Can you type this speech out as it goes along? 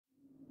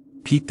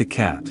Pete the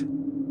Cat.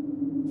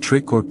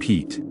 Trick or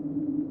Pete.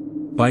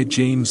 By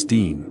James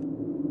Dean.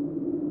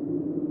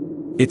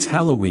 It's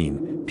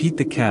Halloween. Pete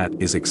the Cat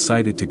is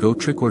excited to go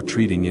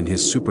trick-or-treating in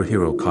his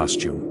superhero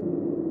costume.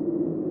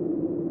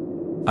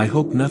 "I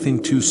hope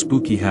nothing too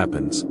spooky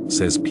happens,"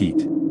 says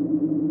Pete.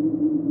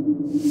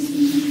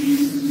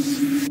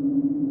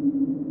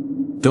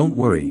 "Don't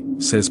worry,"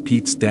 says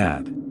Pete's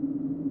dad.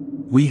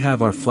 "We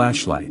have our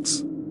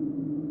flashlights.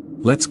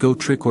 Let's go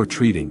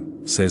trick-or-treating,"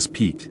 says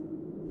Pete.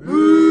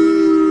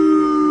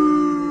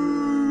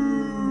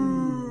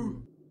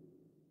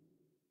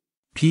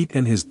 Pete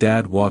and his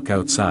dad walk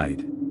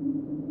outside.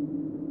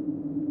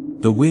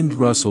 The wind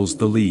rustles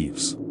the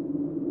leaves.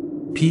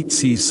 Pete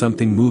sees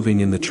something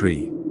moving in the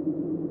tree.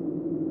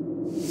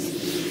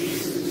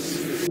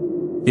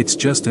 "It's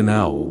just an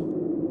owl."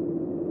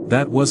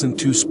 "That wasn't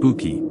too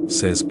spooky,"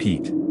 says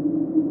Pete.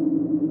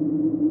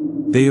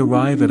 They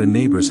arrive at a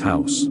neighbor's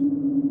house.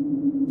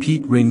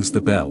 Pete rings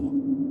the bell.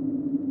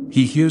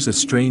 He hears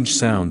a strange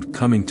sound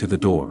coming to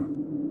the door.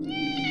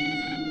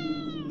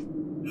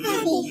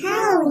 Happy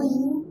Halloween.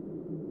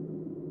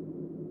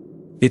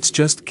 "It's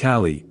just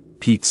Callie,"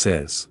 Pete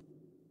says.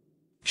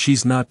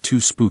 "She's not too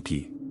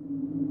spooky."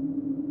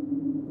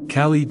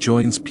 Callie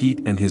joins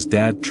Pete and his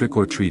dad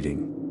trick-or-treating.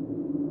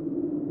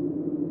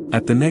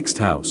 At the next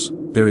house,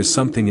 there is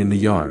something in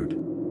the yard.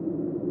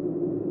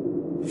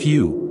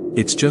 "Phew,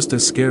 it's just a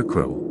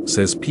scarecrow,"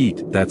 says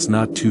Pete. "That's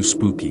not too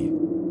spooky."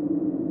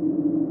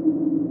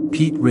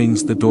 Pete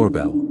rings the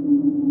doorbell.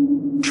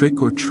 "Trick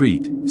or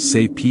treat,"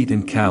 say Pete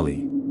and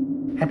Callie.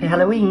 Happy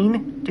Halloween.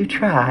 Do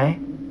try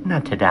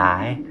not to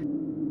die.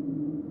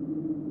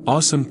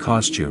 "Awesome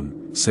costume,"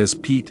 says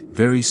Pete.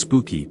 "Very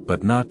spooky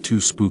but not too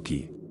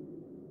spooky."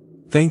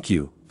 "Thank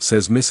you,"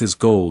 says Mrs.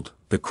 Gold,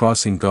 the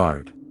crossing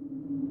guard.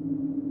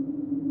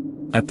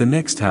 At the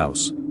next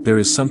house, there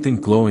is something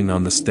glowing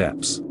on the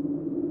steps.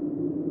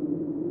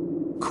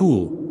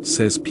 "Cool,"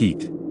 says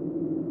Pete.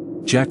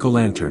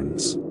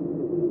 "Jack-o'-lanterns."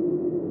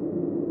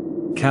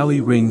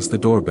 Callie rings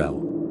the doorbell.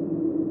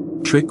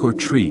 "Trick or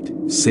treat,"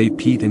 say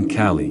Pete and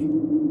Callie.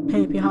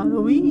 Happy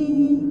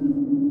Halloween.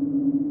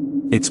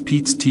 It's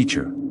Pete's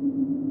teacher.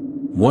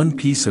 "One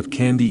piece of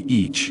candy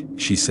each,"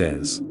 she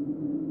says.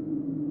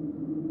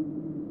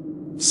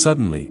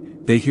 Suddenly,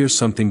 they hear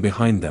something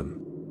behind them.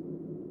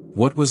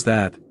 "What was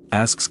that?"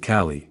 asks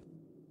Callie.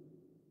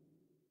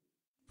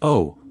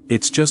 "Oh,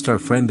 it's just our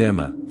friend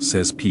Emma,"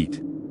 says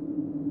Pete.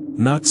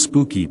 "Not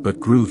spooky but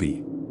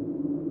groovy."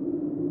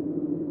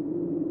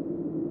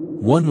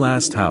 "One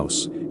last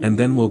house, and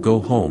then we'll go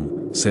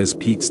home," says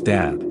Pete's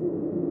dad.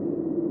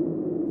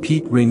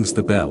 Pete rings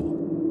the bell.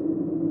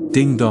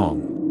 Ding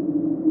dong.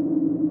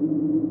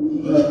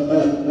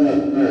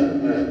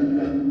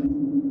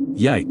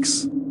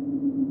 Yikes.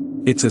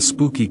 It's a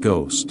spooky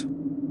ghost.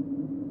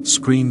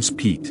 Screams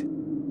Pete.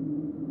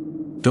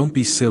 "Don't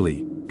be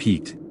silly,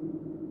 Pete.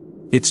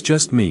 It's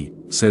just me,"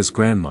 says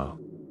Grandma.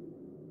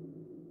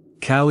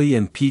 Callie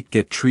and Pete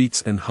get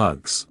treats and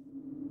hugs.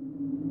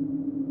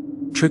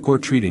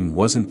 Trick-or-treating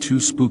wasn't too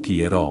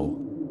spooky at all.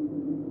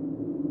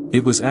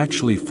 It was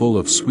actually full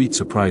of sweet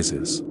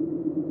surprises.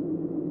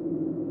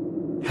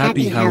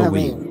 Happy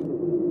Halloween.